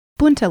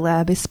Bunta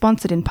Lab is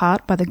sponsored in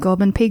part by the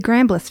Gorbin P.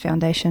 Grambliss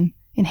Foundation,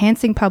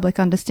 enhancing public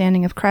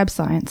understanding of crab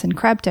science and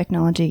crab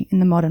technology in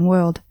the modern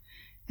world,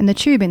 and the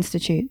Tube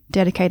Institute,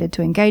 dedicated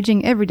to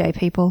engaging everyday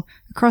people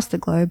across the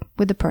globe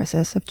with the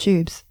process of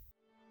tubes.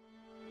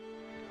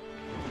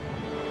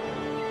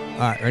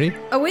 Alright, ready?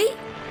 Are we?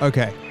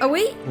 Okay. Are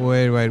we?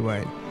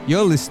 Wait.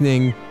 You're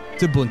listening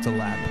to Bunta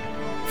Lab.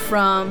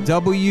 From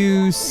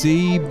WCBT?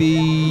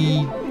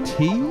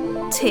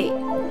 T.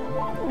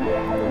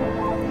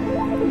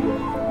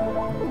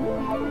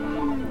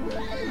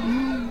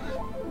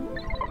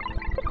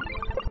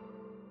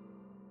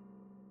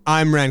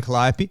 I'm Ran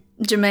Calliope.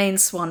 Jermaine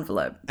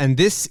Swanvelope. And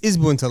this is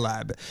Bunta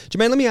Lab.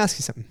 Jermaine, let me ask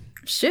you something.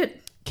 Shoot.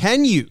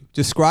 Can you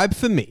describe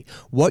for me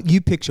what you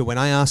picture when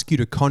I ask you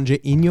to conjure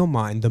in your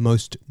mind the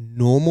most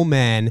normal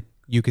man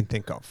you can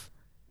think of?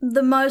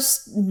 The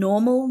most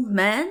normal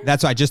man?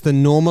 That's right, just the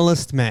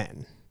normalest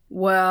man.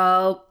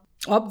 Well,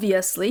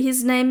 obviously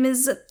his name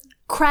is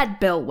Crad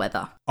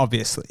Bellwether.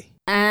 Obviously.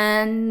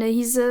 And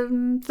he's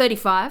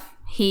 35.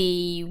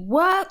 He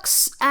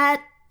works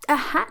at a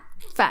hat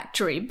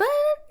factory, but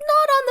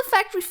not on the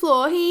factory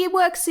floor. He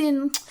works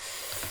in,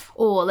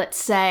 or let's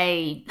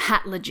say,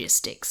 hat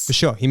logistics. For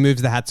sure, he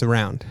moves the hats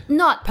around.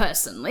 Not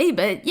personally,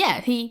 but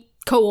yeah, he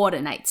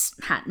coordinates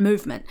hat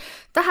movement.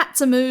 The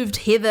hats are moved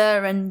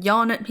hither and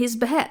yon at his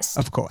behest.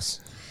 Of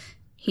course.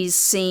 He's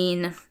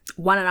seen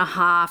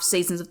 1.5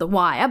 seasons of The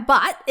Wire,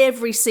 but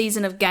every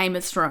season of Game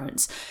of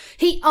Thrones.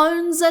 He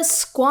owns a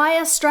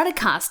Squire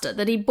Stratocaster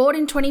that he bought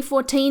in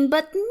 2014,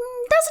 but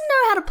doesn't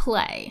know how to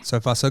play. So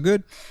far, so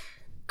good.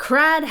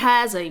 Crad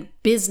has a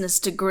business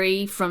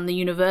degree from the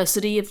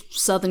University of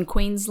Southern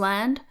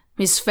Queensland.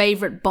 His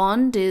favourite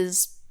Bond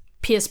is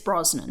Pierce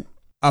Brosnan.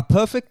 A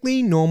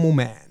perfectly normal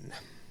man.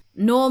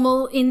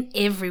 Normal in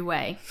every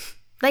way.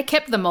 They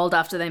kept the mould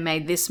after they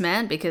made this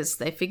man because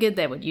they figured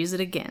they would use it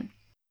again.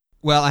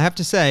 Well, I have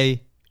to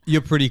say,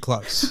 you're pretty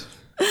close.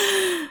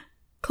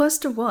 Close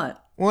to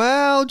what?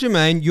 Well,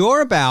 Jermaine,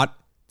 you're about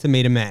to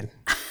meet a man.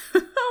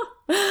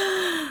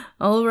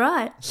 All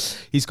right.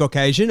 He's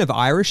Caucasian, of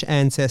Irish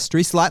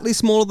ancestry, slightly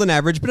smaller than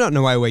average, but not in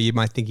a way where you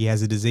might think he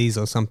has a disease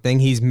or something.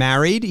 He's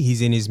married,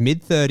 he's in his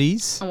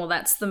mid-30s. Well,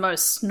 that's the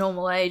most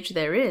normal age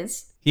there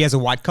is. He has a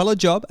white-collar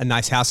job, a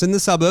nice house in the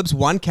suburbs,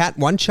 1 cat,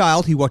 1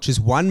 child. He watches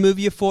 1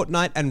 movie a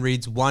fortnight and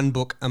reads 1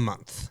 book a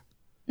month.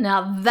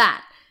 Now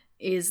that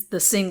is the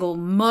single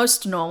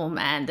most normal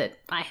man that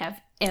I have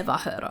ever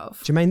heard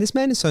of. Jermaine, this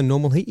man is so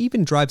normal, he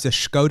even drives a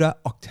Skoda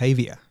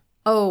Octavia.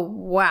 Oh,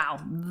 wow.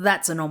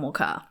 That's a normal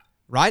car.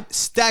 Right?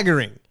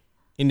 Staggering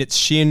in its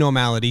sheer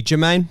normality.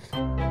 Jermaine?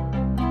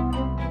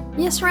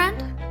 Yes,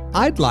 Rand?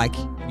 I'd like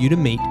you to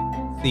meet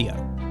Theo.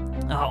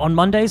 On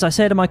Mondays, I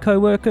say to my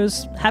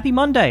co-workers, Happy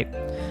Monday.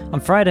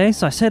 On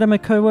Fridays, I say to my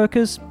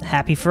co-workers,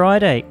 Happy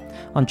Friday.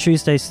 On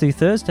Tuesdays through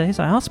Thursdays,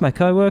 I ask my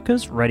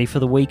co-workers, ready for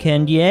the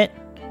weekend yet?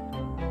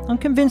 I'm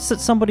convinced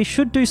that somebody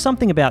should do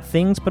something about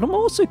things, but I'm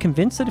also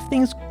convinced that if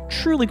things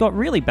truly got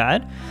really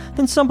bad,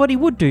 then somebody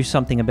would do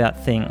something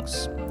about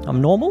things.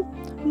 I'm normal.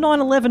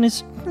 9/11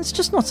 it's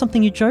just not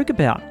something you joke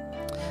about.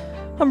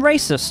 I'm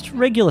racist,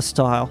 regular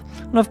style,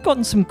 and I've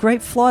gotten some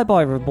great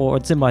flyby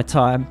rewards in my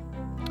time.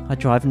 I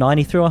drive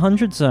 90 through a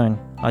 100 zone.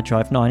 I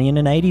drive 90 in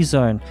an 80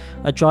 zone.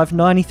 I drive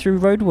 90 through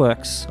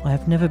roadworks. I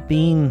have never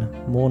been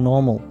more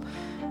normal.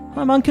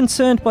 I'm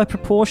unconcerned by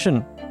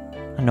proportion.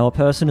 I know a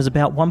person is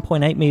about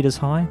 1.8 metres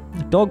high,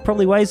 a dog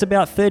probably weighs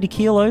about 30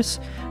 kilos,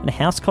 and a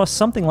house costs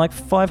something like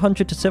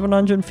 $500,000 to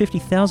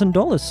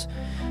 $750,000.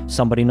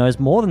 Somebody knows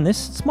more than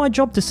this. It's my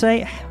job to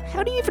say,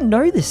 how do you even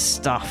know this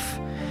stuff?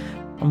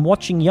 I'm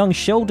watching Young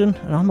Sheldon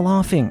and I'm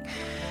laughing.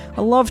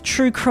 I love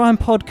true crime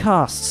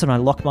podcasts and I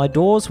lock my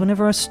doors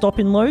whenever I stop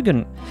in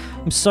Logan.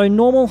 I'm so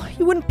normal,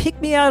 you wouldn't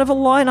pick me out of a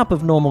lineup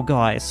of normal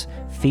guys.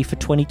 FIFA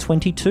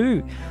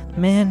 2022.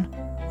 Man,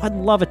 I'd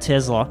love a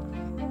Tesla.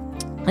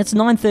 It's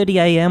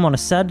 9:30am on a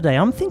Saturday.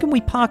 I'm thinking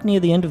we park near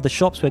the end of the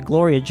shops where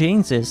Gloria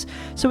Jeans is,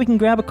 so we can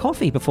grab a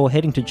coffee before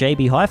heading to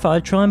JB Hi-Fi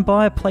to try and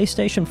buy a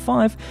PlayStation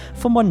 5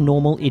 for my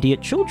normal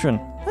idiot children.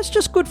 That's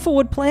just good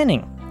forward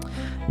planning.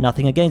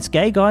 Nothing against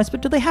gay guys,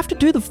 but do they have to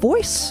do the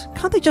voice?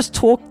 Can't they just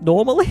talk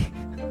normally?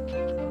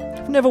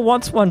 I've never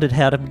once wondered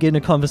how to begin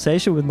a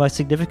conversation with my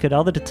significant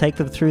other to take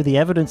them through the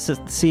evidence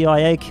that the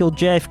CIA killed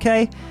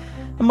JFK,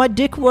 and my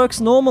dick works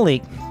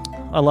normally.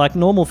 I like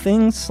normal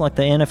things, like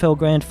the NFL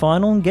Grand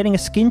Final and getting a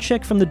skin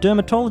check from the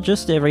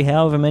dermatologist every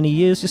however many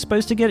years you're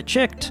supposed to get it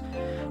checked.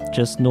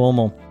 Just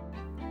normal.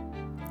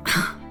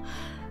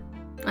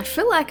 I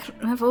feel like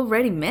I've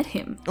already met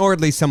him. Or at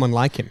least someone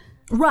like him.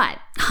 Right,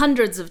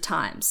 hundreds of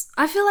times.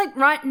 I feel like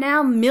right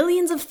now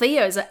millions of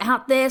Theos are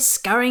out there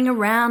scurrying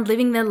around,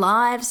 living their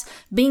lives,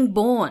 being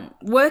born,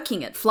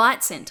 working at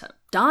Flight Centre,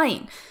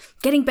 dying,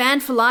 getting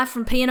banned for life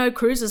from P&O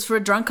Cruises for a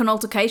drunken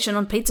altercation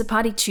on Pizza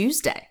Party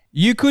Tuesday.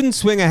 You couldn't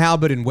swing a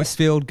halberd in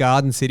Westfield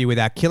Garden City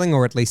without killing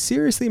or at least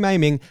seriously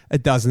maiming a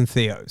dozen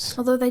Theos.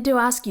 Although they do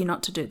ask you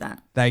not to do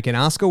that. They can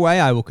ask away,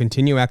 I will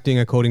continue acting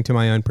according to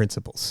my own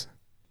principles.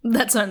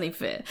 That's only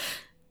fair.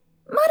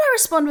 Might I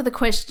respond with a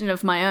question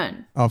of my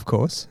own? Of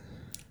course.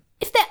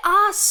 If there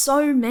are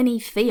so many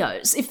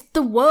Theos, if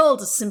the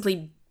world is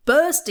simply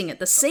bursting at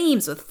the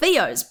seams with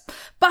Theos,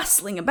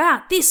 bustling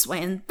about this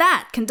way and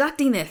that,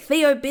 conducting their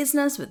Theo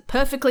business with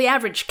perfectly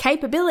average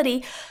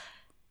capability,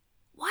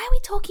 why are we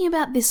talking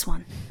about this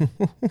one?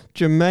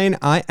 Jermaine,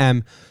 I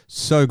am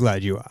so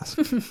glad you asked.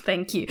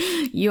 Thank you.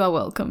 You are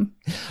welcome.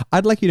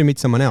 I'd like you to meet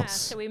someone else.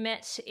 So we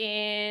met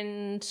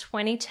in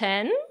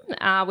 2010.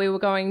 We were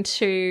going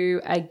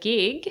to a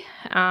gig.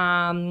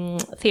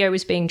 Theo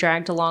was being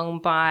dragged along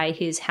by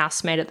his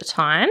housemate at the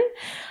time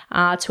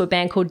to a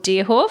band called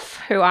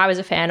Deerhoof, who I was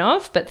a fan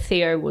of, but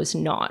Theo was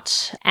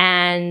not.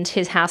 And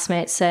his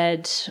housemate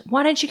said,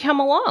 "Why don't you come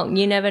along?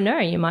 You never know,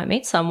 you might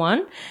meet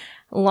someone."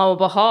 Lo and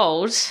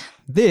behold,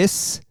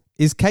 This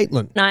is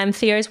Caitlin, I'm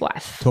Theo's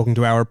wife. talking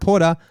to our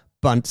reporter,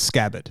 Bunt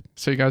Scabbard.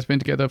 So you guys been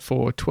together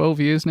for 12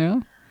 years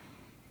now?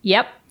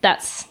 Yep,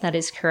 that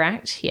is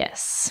correct,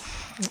 yes.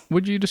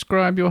 Would you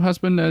describe your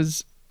husband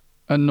as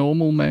a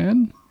normal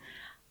man?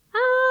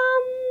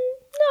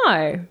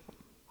 No.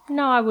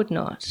 No, I would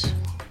not.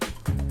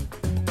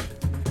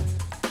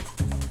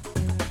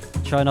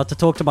 Try not to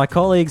talk to my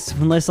colleagues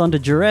unless under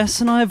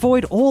duress, and I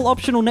avoid all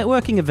optional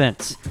networking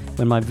events.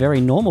 When my very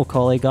normal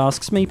colleague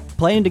asks me,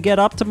 "Planning to get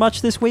up to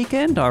much this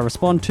weekend?" I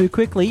respond too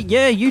quickly,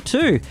 "Yeah, you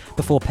too,"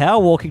 before power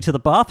walking to the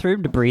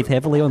bathroom to breathe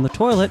heavily on the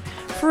toilet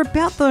for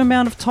about the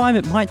amount of time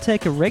it might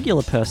take a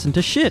regular person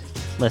to shit,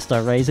 lest I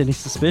raise any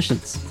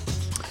suspicions.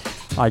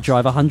 I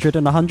drive 100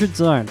 in a 100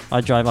 zone.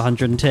 I drive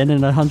 110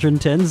 in a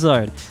 110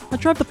 zone. I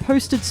drive the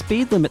posted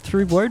speed limit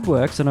through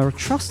roadworks, and I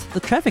trust that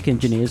the traffic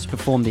engineers who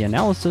perform the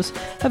analysis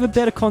have a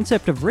better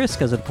concept of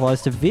risk as it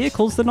applies to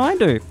vehicles than I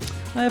do.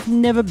 I have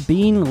never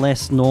been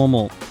less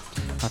normal.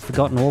 I've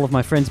forgotten all of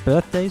my friends'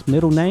 birthdays,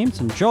 middle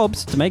names, and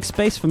jobs to make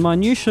space for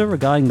minutiae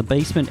regarding the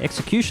basement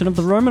execution of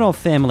the Romanov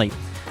family.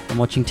 I'm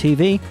watching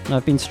TV, and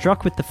I've been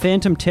struck with the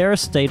phantom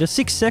terrorist status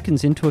 6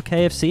 seconds into a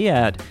KFC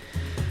ad.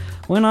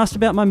 When asked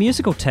about my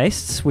musical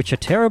tastes, which are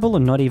terrible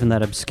and not even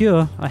that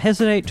obscure, I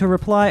hesitate to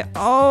reply,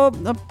 a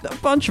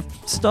bunch of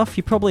stuff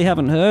you probably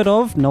haven't heard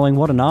of, knowing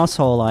what an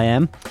asshole I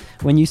am.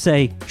 When you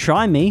say,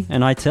 "Try me,"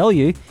 and I tell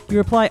you, you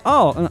reply,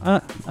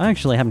 I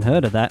actually haven't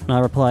heard of that, and I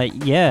reply,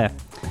 "Yeah."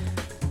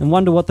 And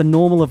wonder what the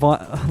normal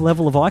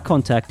level of eye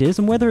contact is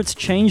and whether it's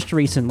changed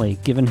recently,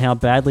 given how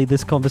badly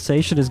this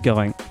conversation is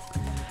going.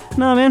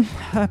 No, man,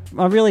 I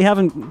really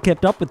haven't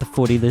kept up with the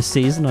footy this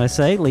season, I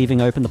say,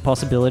 leaving open the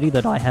possibility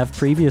that I have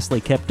previously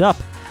kept up.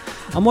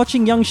 I'm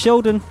watching young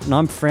Sheldon, and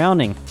I'm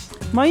frowning.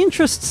 My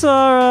interests are...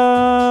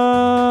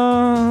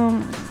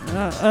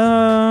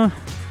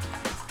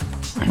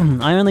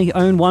 I only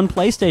own one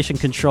PlayStation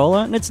controller,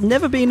 and it's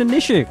never been an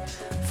issue.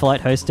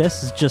 Flight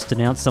hostess has just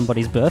announced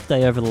somebody's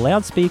birthday over the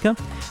loudspeaker.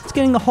 It's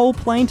getting the whole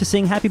plane to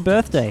sing happy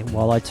birthday,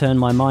 while I turn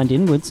my mind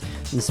inwards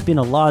and spin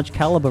a large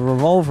caliber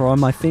revolver on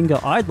my finger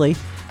idly,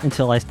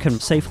 until I can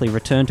safely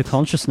return to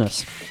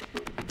consciousness.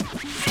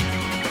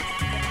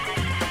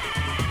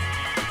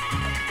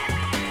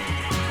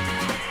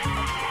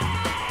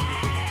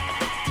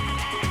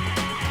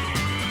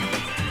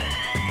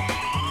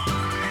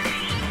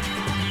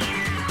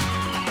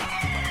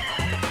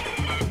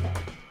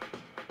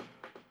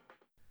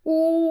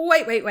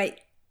 Wait.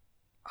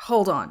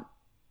 Hold on.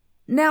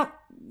 Now,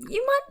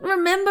 you might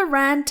remember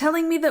Rand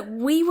telling me that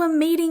we were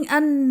meeting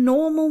a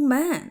normal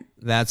man.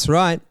 That's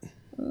right.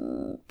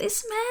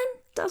 This man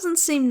doesn't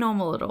seem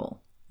normal at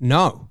all.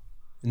 No,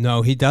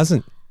 he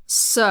doesn't.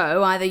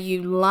 So, either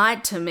you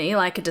lied to me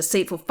like a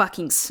deceitful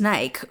fucking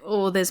snake,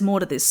 or there's more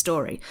to this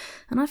story.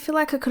 And I feel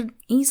like it could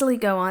easily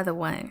go either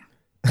way.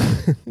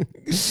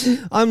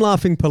 I'm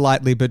laughing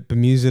politely but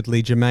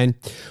bemusedly, Jermaine.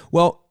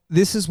 Well,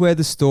 this is where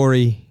the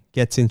story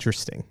gets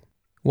interesting.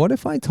 What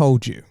if I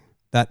told you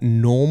that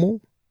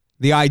normal,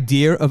 the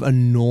idea of a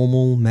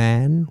normal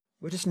man...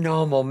 What is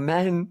normal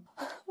men?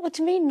 What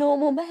do you mean,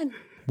 normal men?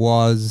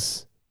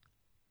 ...was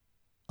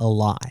a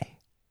lie.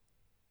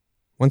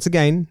 Once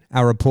again,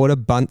 our reporter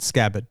Bunt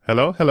Scabbard.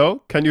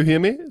 Hello? Can you hear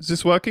me? Is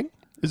this working?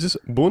 Is this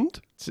Bund?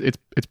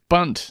 It's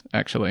Bunt,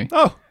 actually.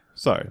 Oh,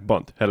 sorry,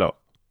 Bunt. Hello.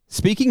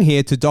 Speaking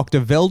here to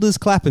Dr. Velders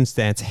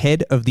Klappenstance,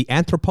 head of the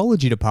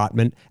anthropology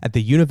department at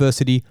the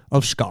University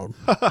of Stockholm.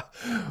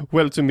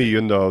 Well, to me,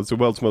 the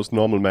world's most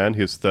normal man.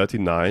 He's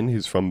 39.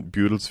 He's from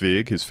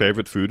Budelsvig. His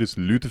favorite food is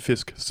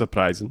lutefisk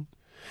surprisen.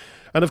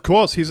 And of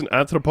course, he's an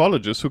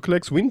anthropologist who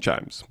collects wind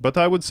chimes. But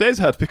I would say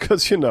that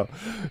because,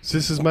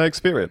 this is my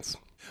experience.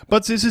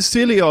 But this is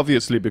silly,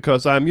 obviously,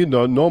 because I'm,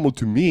 normal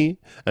to me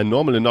and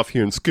normal enough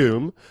here in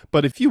Skåne.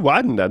 But if you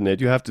widen that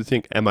net, you have to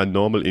think, am I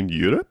normal in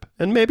Europe?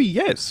 And maybe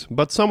yes.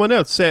 But someone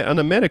else, say an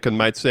American,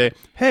 might say,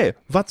 hey,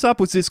 what's up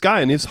with this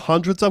guy and his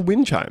hundreds of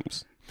wind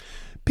chimes?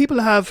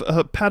 People have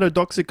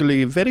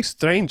paradoxically very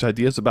strange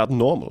ideas about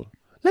normal.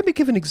 Let me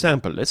give an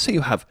example. Let's say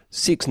you have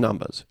 6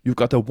 numbers. You've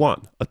got a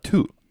 1, a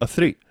 2, a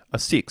 3, a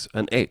 6,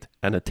 an 8,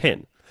 and a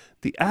 10.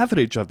 The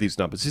average of these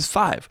numbers is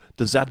 5.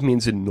 Does that mean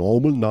the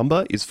normal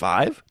number is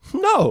 5?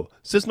 No,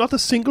 there's not a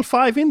single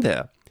 5 in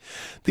there.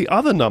 The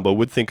other number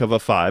would think of a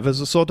 5 as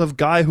a sort of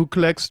guy who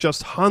collects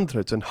just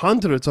hundreds and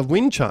hundreds of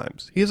wind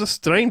chimes. He is a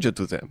stranger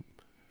to them.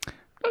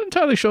 not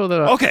entirely sure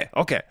that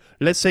Okay.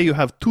 Let's say you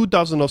have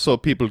 24 or so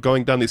people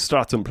going down the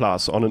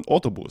Straßenplatz on an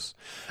autobus,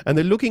 and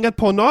they're looking at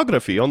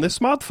pornography on their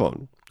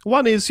smartphone.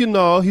 One is,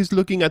 he's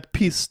looking at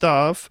peace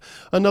stuff.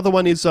 Another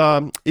one is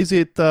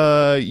it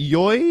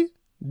Yoi?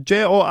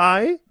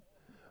 Joi?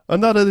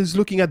 Another is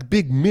looking at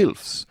big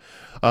MILFs.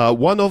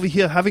 One over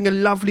here having a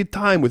lovely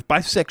time with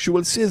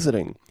bisexual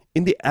scissoring.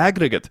 In the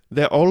aggregate,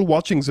 they're all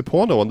watching the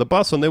porno on the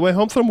bus on their way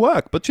home from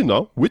work. But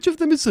which of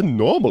them is the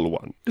normal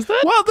one? Is that?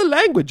 While the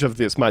language of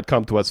this might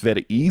come to us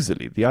very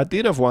easily, the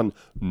idea of one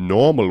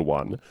normal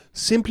one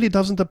simply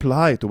doesn't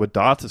apply to a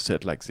data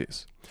set like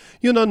this.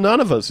 None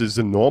of us is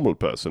a normal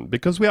person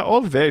because we are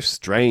all very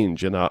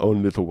strange in our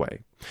own little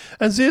way.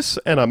 And this,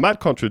 and I might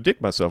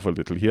contradict myself a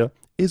little here,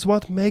 is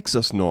what makes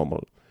us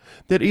normal.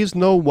 There is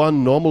no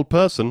one normal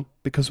person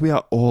because we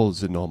are all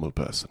the normal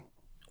person.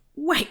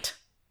 Wait.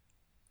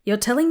 You're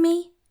telling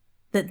me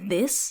that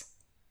this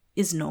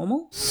is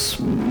normal?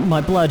 My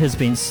blood has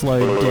been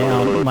slowed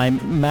down. My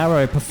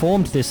marrow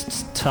performed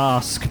this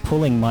task,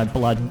 pulling my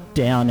blood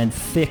down and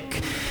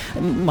thick.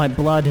 My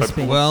blood has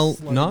been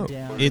no,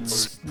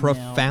 it's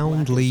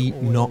profoundly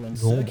not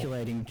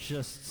normal,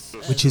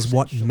 which is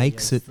what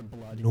makes it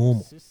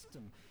normal.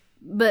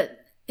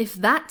 But if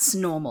that's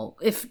normal,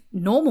 if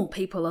normal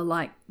people are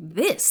like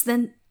this,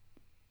 then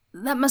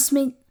that must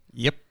mean...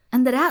 Yep.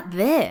 And that out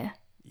there...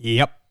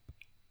 Yep.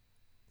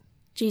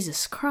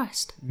 Jesus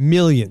Christ.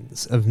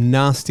 Millions of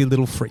nasty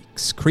little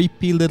freaks,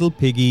 creepy little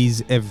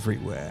piggies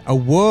everywhere. A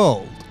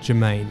world,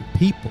 Jermaine,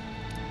 people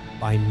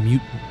by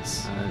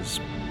mutants.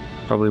 It's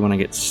probably when I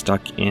get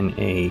stuck in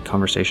a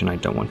conversation I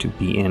don't want to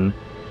be in.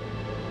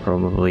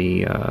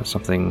 Probably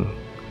something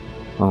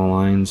along the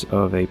lines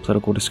of a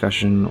political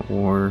discussion,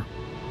 or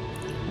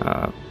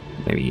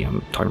maybe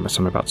I'm talking about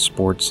something about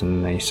sports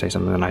and they say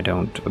something that I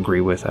don't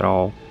agree with at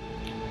all.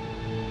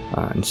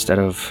 Instead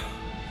of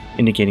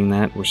indicating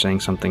that we're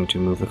saying something to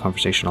move the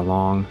conversation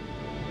along,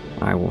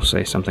 I will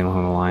say something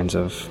along the lines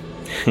of,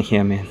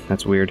 yeah man,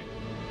 that's weird.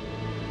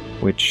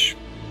 Which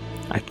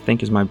I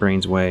think is my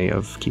brain's way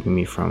of keeping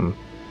me from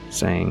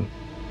saying,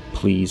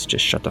 please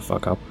just shut the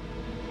fuck up.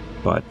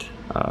 But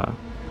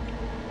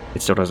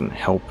it still doesn't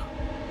help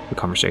the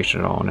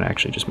conversation at all, and it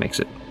actually just makes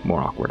it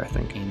more awkward, I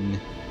think. In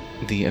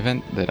the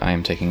event that I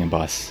am taking a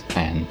bus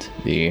and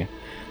the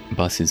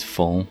bus is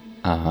full,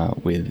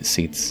 with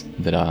seats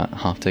that are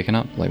half taken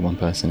up, like one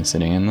person is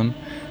sitting in them,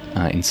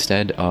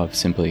 instead of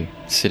simply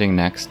sitting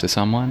next to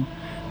someone,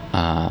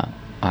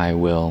 I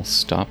will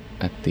stop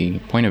at the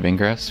point of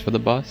ingress for the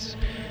bus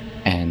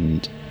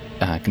and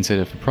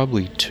consider for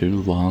probably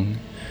too long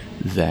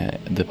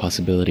the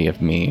possibility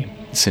of me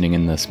sitting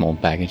in the small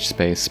baggage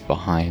space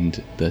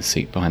behind the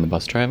seat behind the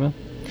bus driver,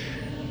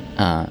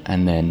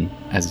 and then,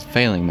 as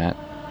failing that,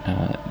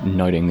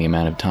 noting the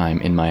amount of time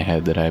in my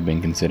head that I have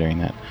been considering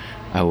that,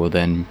 I will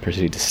then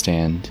proceed to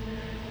stand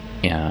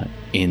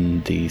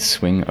in the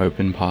swing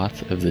open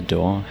path of the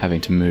door,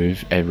 having to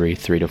move every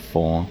 3 to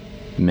 4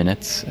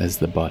 minutes as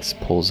the bus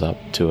pulls up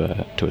to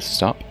a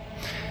stop,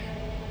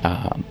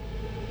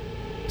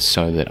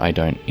 so that I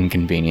don't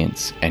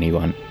inconvenience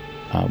anyone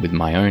with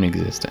my own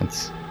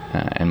existence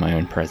and my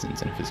own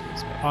presence in a physical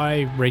space.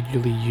 I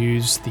regularly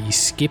use the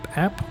Skip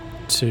app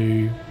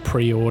to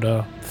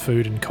pre-order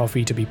food and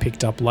coffee to be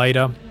picked up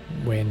later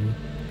when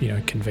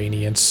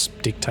convenience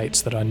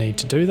dictates that I need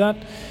to do that.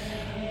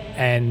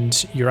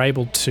 And you're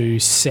able to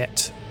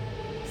set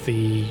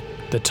the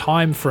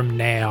time from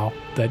now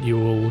that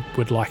you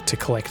would like to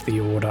collect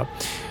the order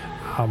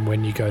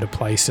when you go to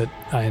place it.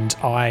 And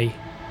I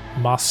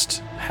must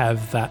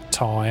have that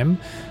time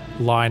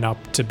line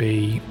up to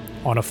be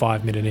on a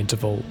 5-minute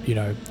interval,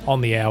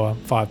 on the hour,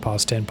 5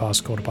 past, 10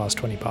 past, quarter past,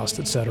 20 past,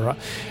 etc.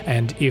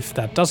 And if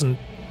that doesn't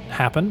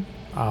happen,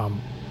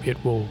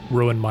 it will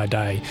ruin my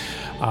day.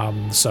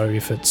 So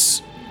if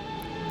it's,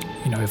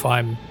 if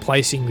I'm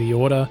placing the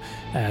order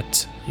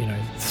at,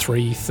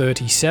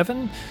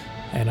 3:37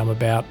 and I'm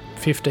about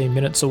 15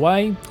 minutes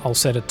away, I'll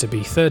set it to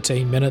be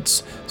 13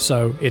 minutes.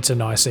 So it's a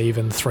nice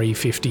even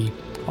 3:50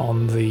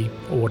 on the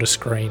order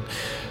screen.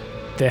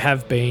 There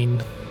have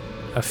been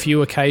a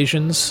few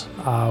occasions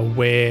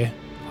where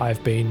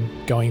I've been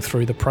going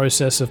through the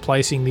process of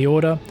placing the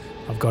order.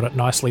 I've got it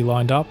nicely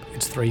lined up.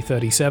 It's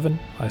 3:37.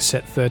 I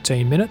set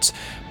 13 minutes,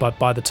 but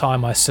by the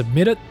time I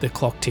submit it, the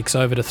clock ticks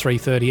over to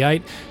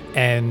 3:38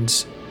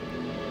 and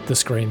the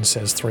screen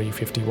says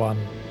 3:51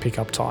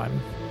 pickup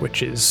time,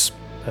 which is,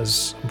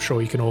 as I'm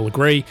sure you can all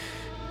agree,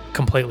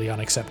 completely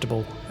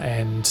unacceptable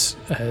and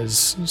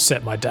has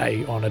set my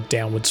day on a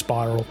downward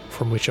spiral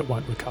from which it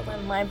won't recover.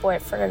 When my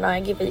boyfriend and I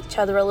give each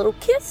other a little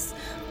kiss,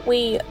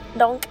 we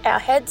donk our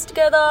heads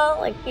together,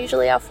 like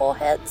usually our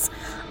foreheads,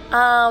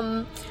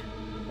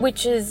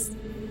 which is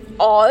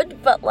odd,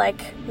 but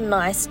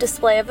nice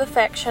display of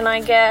affection,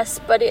 I guess.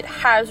 But it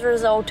has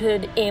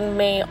resulted in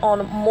me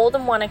on more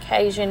than one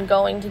occasion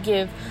going to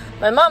give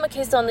my mum a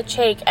kiss on the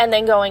cheek and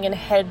then going and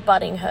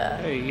headbutting her.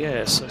 Hey,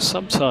 yeah, so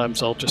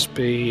sometimes I'll just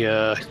be,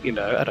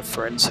 at a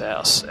friend's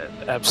house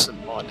and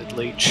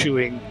absent-mindedly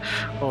chewing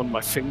on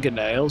my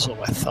fingernails or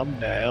my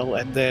thumbnail,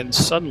 and then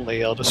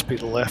suddenly I'll just be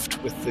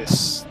left with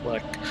this,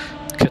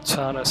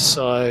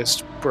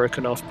 katana-sized,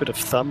 broken-off bit of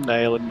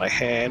thumbnail in my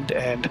hand,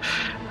 and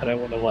I don't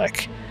want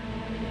to,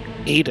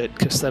 eat it,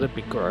 because that'd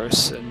be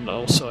gross, and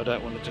also I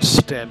don't want to just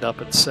stand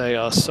up and say,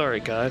 oh, sorry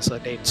guys, I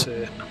need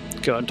to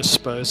go and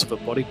dispose of a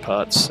body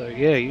part. So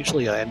yeah,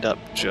 usually I end up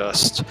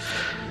just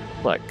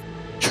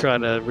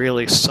trying to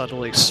really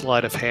subtly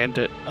sleight of hand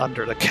it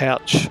under the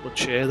couch or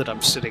chair that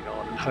I'm sitting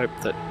on, and hope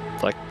that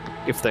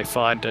if they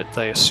find it,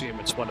 they assume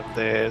it's one of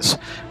theirs,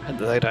 and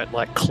that they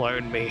don't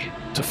clone me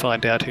to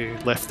find out who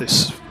left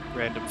this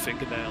random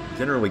fingernail.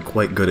 Generally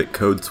quite good at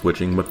code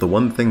switching, but the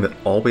one thing that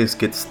always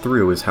gets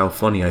through is how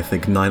funny I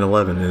think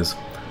 9/11 is.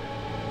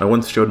 I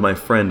once showed my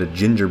friend a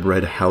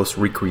gingerbread house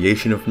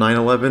recreation of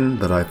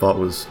 9/11 that I thought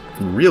was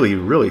really,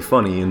 really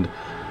funny, and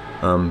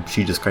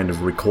she just kind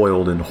of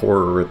recoiled in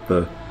horror at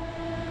the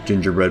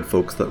gingerbread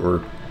folks that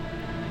were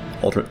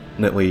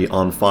alternately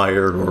on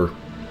fire or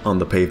on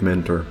the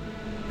pavement or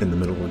in the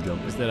middle of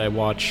jumping. Is that I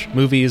watch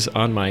movies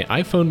on my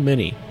iPhone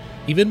mini,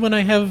 even when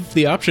I have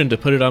the option to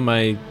put it on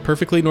my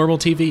perfectly normal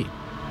TV.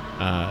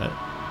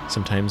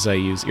 Sometimes I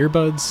use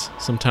earbuds,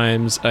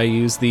 sometimes I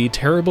use the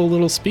terrible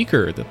little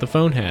speaker that the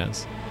phone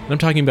has. And I'm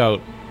talking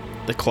about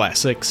the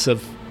classics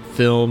of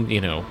film,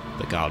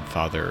 The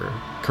Godfather,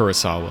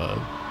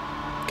 Kurosawa,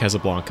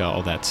 Casablanca,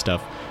 all that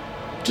stuff.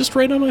 Just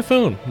right on my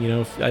phone.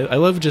 I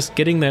love just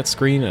getting that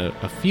screen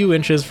a few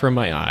inches from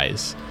my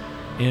eyes.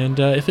 And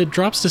if it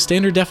drops to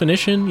standard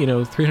definition,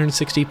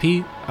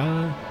 360p,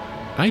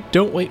 I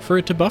don't wait for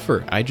it to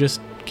buffer. I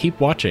just keep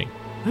watching.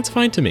 That's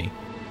fine to me.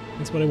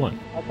 That's what I want.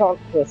 I can't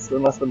rest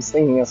unless I'm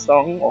singing a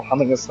song or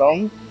humming a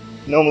song.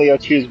 Normally I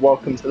choose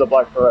Welcome to the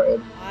Black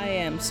Parade. I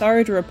am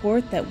sorry to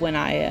report that when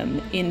I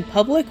am in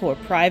public or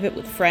private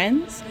with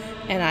friends,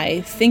 and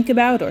I think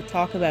about or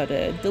talk about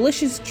a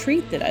delicious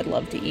treat that I'd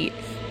love to eat,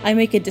 I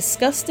make a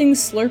disgusting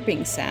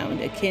slurping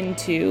sound akin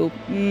to,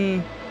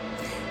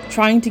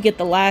 trying to get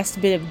the last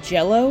bit of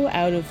Jell-O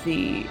out of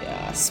the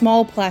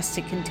small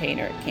plastic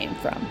container it came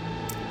from.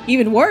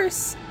 Even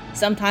worse,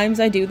 sometimes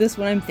I do this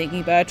when I'm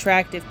thinking about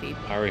attractive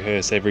people. I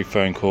rehearse every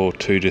phone call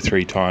 2 to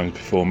 3 times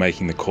before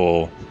making the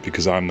call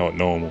because I'm not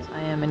normal.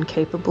 I am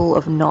incapable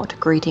of not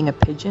greeting a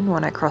pigeon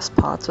when I cross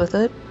paths with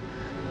it.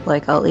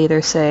 I'll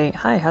either say,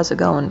 hi, how's it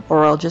going?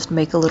 Or I'll just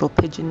make a little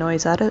pigeon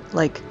noise at it,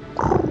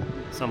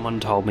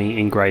 Someone told me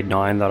in grade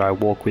 9 that I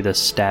walk with a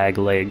stag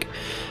leg,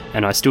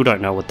 and I still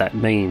don't know what that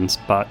means,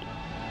 but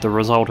the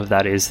result of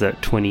that is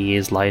that 20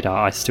 years later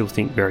I still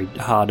think very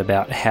hard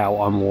about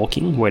how I'm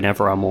walking,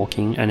 whenever I'm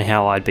walking, and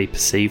how I'd be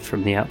perceived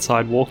from the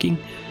outside walking.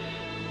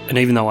 And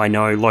even though I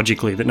know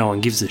logically that no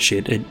one gives a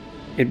shit,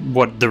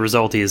 what the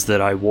result is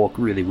that I walk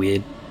really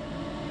weird.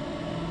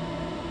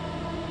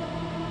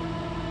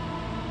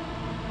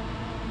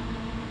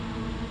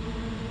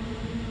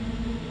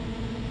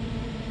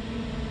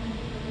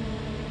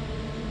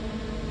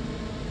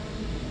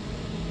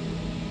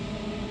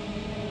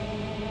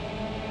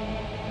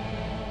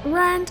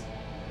 Rand,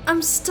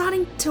 I'm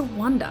starting to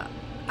wonder.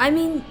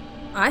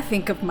 I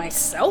think of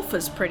myself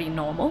as pretty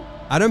normal.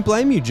 I don't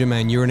blame you,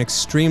 Jermaine. You're an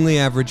extremely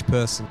average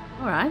person.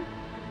 Alright.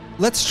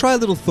 Let's try a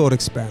little thought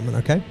experiment,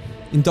 okay?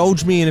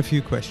 Indulge me in a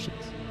few questions.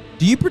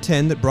 Do you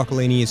pretend that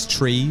broccolini is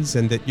trees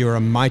and that you're a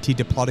mighty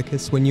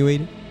diplodocus when you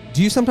eat it?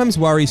 Do you sometimes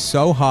worry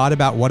so hard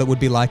about what it would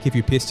be like if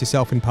you pissed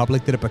yourself in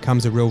public that it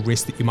becomes a real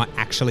risk that you might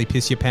actually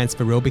piss your pants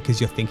for real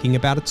because you're thinking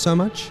about it so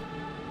much?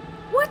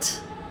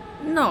 What?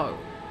 No.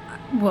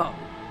 Well,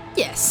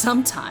 yes,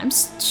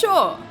 sometimes,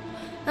 sure.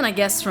 And I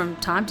guess from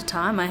time to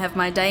time I have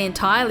my day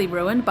entirely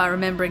ruined by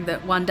remembering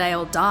that one day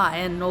I'll die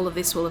and all of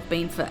this will have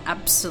been for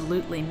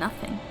absolutely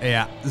nothing.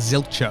 Yeah,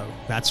 zilcho,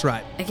 that's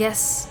right. I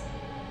guess...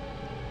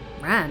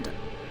 Rand,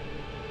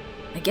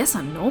 I guess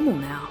I'm normal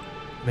now.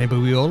 Maybe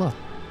we all are.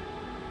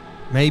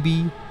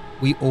 Maybe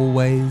we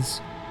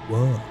always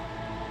were.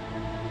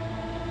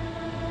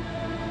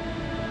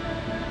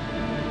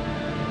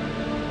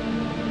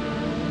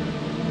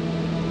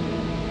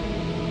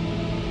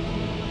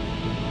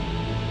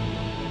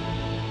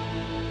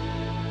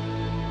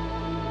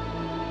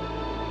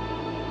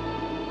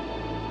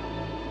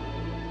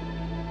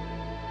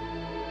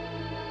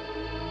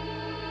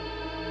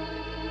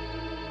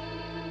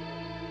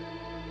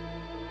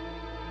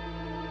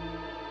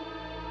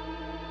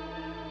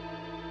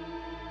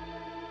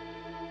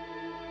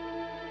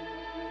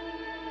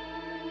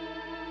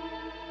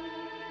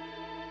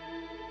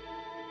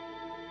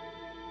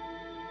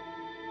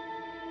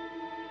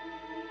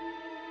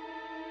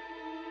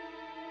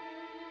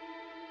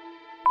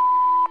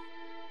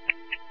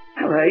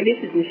 Hello,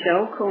 this is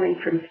Michelle calling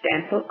from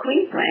Stanthorpe,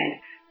 Queensland.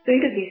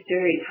 Food of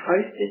Hysteria is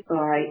hosted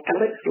by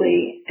Alex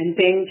Lee and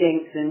Ben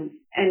Jensen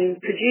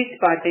and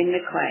produced by Ben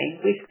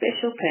McClay, with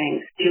special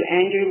thanks to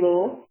Andrew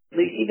Law,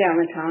 Lucy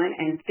Valentine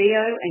and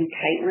Theo and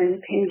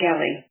Caitlin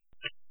Pengelly.